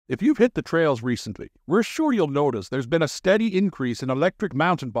If you've hit the trails recently, we're sure you'll notice there's been a steady increase in electric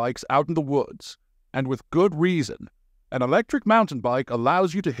mountain bikes out in the woods. And with good reason. An electric mountain bike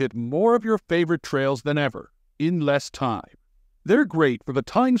allows you to hit more of your favorite trails than ever, in less time. They're great for the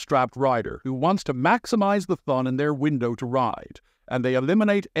time-strapped rider who wants to maximize the fun in their window to ride, and they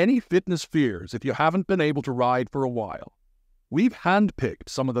eliminate any fitness fears if you haven't been able to ride for a while. We've handpicked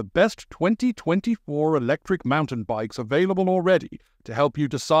some of the best 2024 electric mountain bikes available already to help you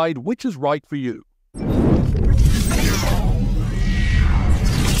decide which is right for you.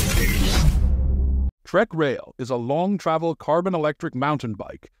 Trek Rail is a long-travel carbon-electric mountain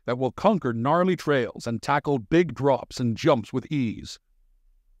bike that will conquer gnarly trails and tackle big drops and jumps with ease.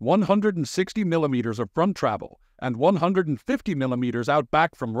 160 millimeters of front travel and 150 millimeters out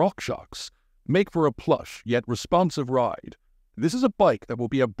back from RockShox make for a plush yet responsive ride. This is a bike that will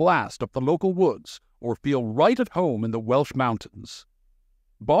be a blast up the local woods or feel right at home in the Welsh mountains.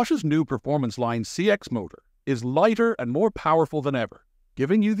 Bosch's new performance line CX motor is lighter and more powerful than ever,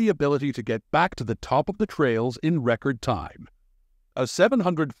 giving you the ability to get back to the top of the trails in record time. A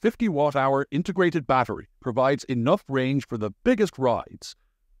 750 watt-hour integrated battery provides enough range for the biggest rides.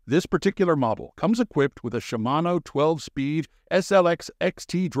 This particular model comes equipped with a Shimano 12-speed SLX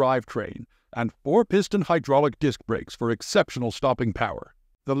XT drivetrain and 4-piston hydraulic disc brakes for exceptional stopping power.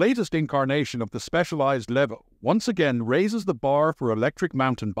 The latest incarnation of the specialized Levo once again raises the bar for electric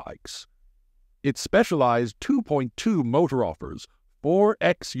mountain bikes. Its specialized 2.2 motor offers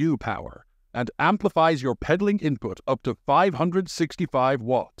 4XU power and amplifies your pedaling input up to 565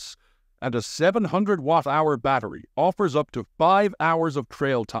 watts, and a 700 watt-hour battery offers up to 5 hours of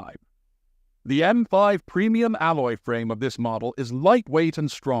trail time. The M5 premium alloy frame of this model is lightweight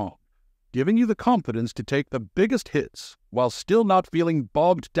and strong, giving you the confidence to take the biggest hits while still not feeling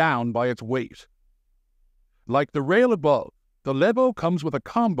bogged down by its weight. Like the rail above, the Levo comes with a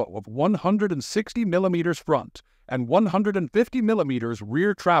combo of 160 millimeters front and 150 millimeters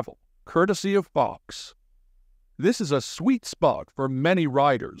rear travel, courtesy of Fox. This is a sweet spot for many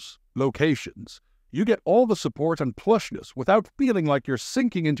riders, locations. You get all the support and plushness without feeling like you're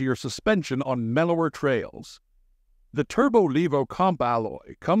sinking into your suspension on mellower trails. The Turbo Levo Comp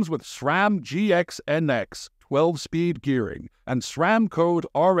alloy comes with SRAM GX-NX 12-speed gearing and SRAM Code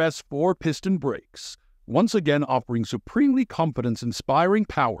RS 4-piston brakes, once again offering supremely confidence-inspiring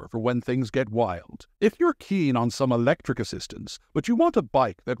power for when things get wild. If you're keen on some electric assistance, but you want a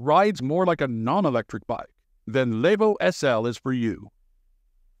bike that rides more like a non-electric bike, then Levo SL is for you.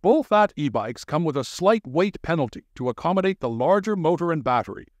 Full-fat e-bikes come with a slight weight penalty to accommodate the larger motor and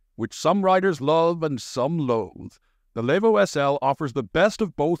battery, which some riders love and some loathe. The Levo SL offers the best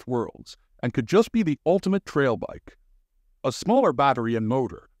of both worlds and could just be the ultimate trail bike. A smaller battery and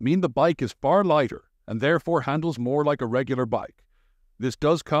motor mean the bike is far lighter and therefore handles more like a regular bike. This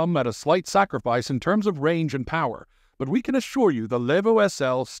does come at a slight sacrifice in terms of range and power, but we can assure you the Levo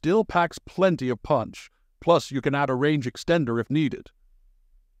SL still packs plenty of punch, plus you can add a range extender if needed.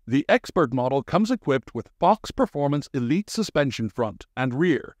 The Expert model comes equipped with Fox Performance Elite suspension front and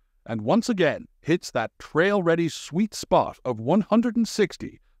rear, and once again hits that trail-ready sweet spot of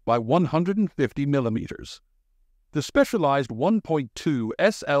 160 by 150 millimeters. The specialized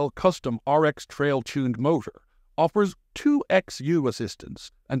 1.2 SL Custom RX trail-tuned motor offers 2XU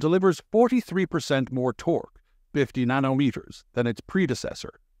assistance and delivers 43% more torque, 50 nanometers, than its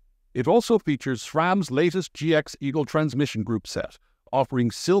predecessor. It also features SRAM's latest GX Eagle transmission group set, offering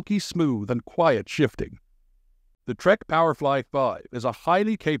silky smooth and quiet shifting. The Trek Powerfly 5 is a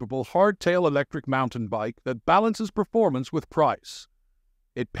highly capable hardtail electric mountain bike that balances performance with price.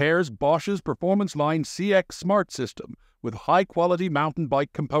 It pairs Bosch's Performance Line CX Smart System with high-quality mountain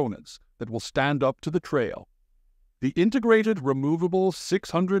bike components that will stand up to the trail. The integrated removable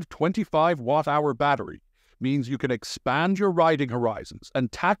 625 watt-hour battery means you can expand your riding horizons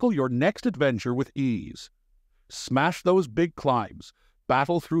and tackle your next adventure with ease. Smash those big climbs,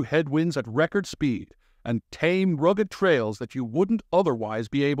 battle through headwinds at record speed, and tame rugged trails that you wouldn't otherwise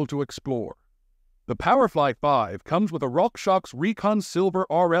be able to explore. The Powerfly 5 comes with a RockShox Recon Silver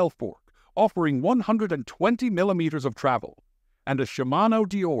RL fork, offering 120 millimeters of travel, and a Shimano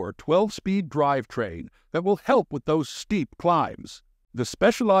Dior 12-speed drivetrain that will help with those steep climbs. The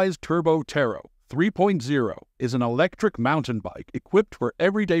specialized Turbo Tero 3.0 is an electric mountain bike equipped for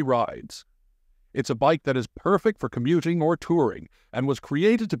everyday rides. It's a bike that is perfect for commuting or touring and was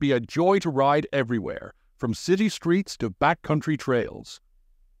created to be a joy to ride everywhere, from city streets to backcountry trails.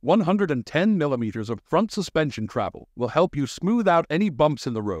 110 millimeters of front suspension travel will help you smooth out any bumps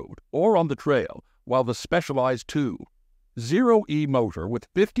in the road or on the trail, while the specialized 2.0 motor with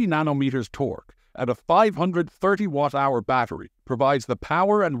 50 nanometers torque and a 530 watt-hour battery provides the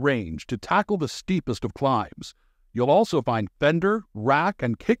power and range to tackle the steepest of climbs. You'll also find fender, rack,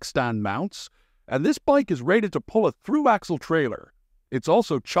 and kickstand mounts, and this bike is rated to pull a through-axle trailer. It's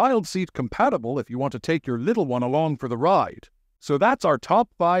also child seat compatible if you want to take your little one along for the ride. So that's our top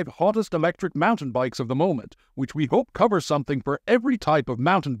 5 hottest electric mountain bikes of the moment, which we hope covers something for every type of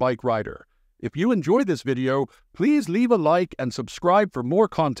mountain bike rider. If you enjoyed this video, please leave a like and subscribe for more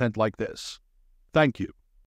content like this. Thank you.